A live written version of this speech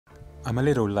I'm a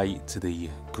little late to the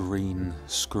green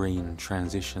screen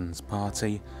transitions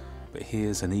party, but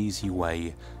here's an easy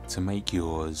way to make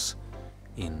yours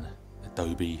in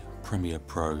Adobe Premiere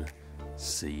Pro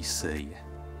CC.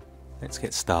 Let's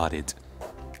get started.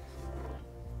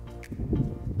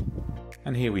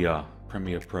 And here we are,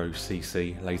 Premiere Pro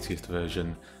CC, latest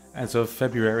version as of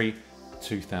February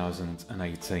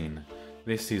 2018.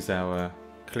 This is our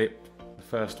clip, the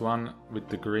first one with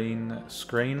the green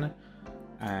screen.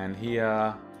 And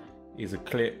here is a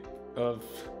clip of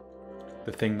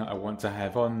the thing that I want to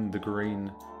have on the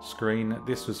green screen.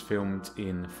 This was filmed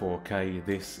in 4K,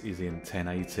 this is in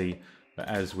 1080, but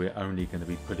as we're only going to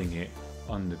be putting it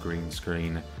on the green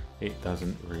screen, it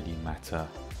doesn't really matter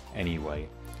anyway.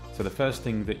 So the first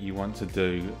thing that you want to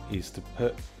do is to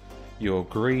put your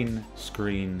green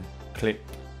screen clip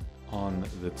on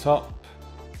the top,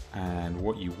 and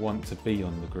what you want to be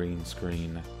on the green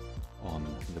screen on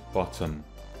the bottom.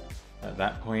 At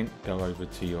that point, go over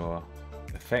to your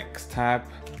effects tab,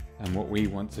 and what we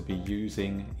want to be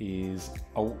using is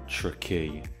Ultra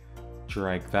key.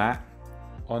 Drag that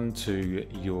onto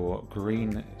your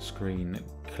green screen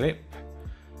clip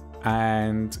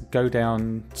and go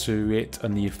down to it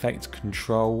on the effect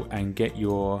control and get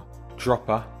your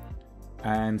dropper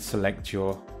and select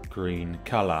your green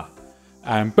color.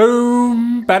 And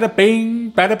boom, bada bing,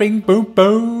 boom,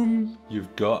 boom.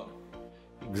 You've got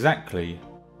exactly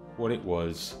what it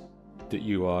was that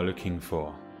you are looking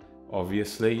for.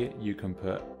 Obviously, you can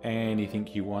put anything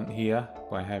you want here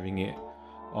by having it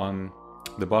on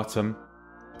the bottom,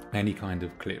 any kind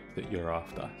of clip that you're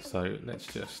after. So let's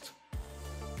just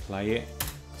play it,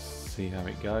 see how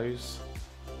it goes.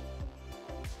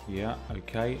 Yeah,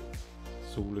 okay,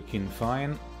 it's all looking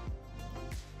fine.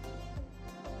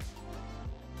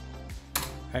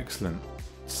 Excellent.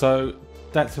 So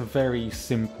that's a very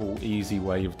simple, easy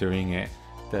way of doing it.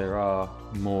 There are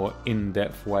more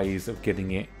in-depth ways of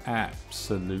getting it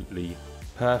absolutely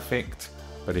perfect,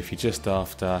 but if you're just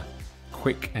after a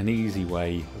quick and easy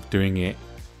way of doing it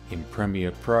in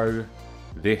Premiere Pro,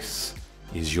 this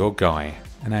is your guy.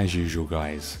 And as usual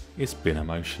guys, it's been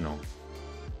emotional.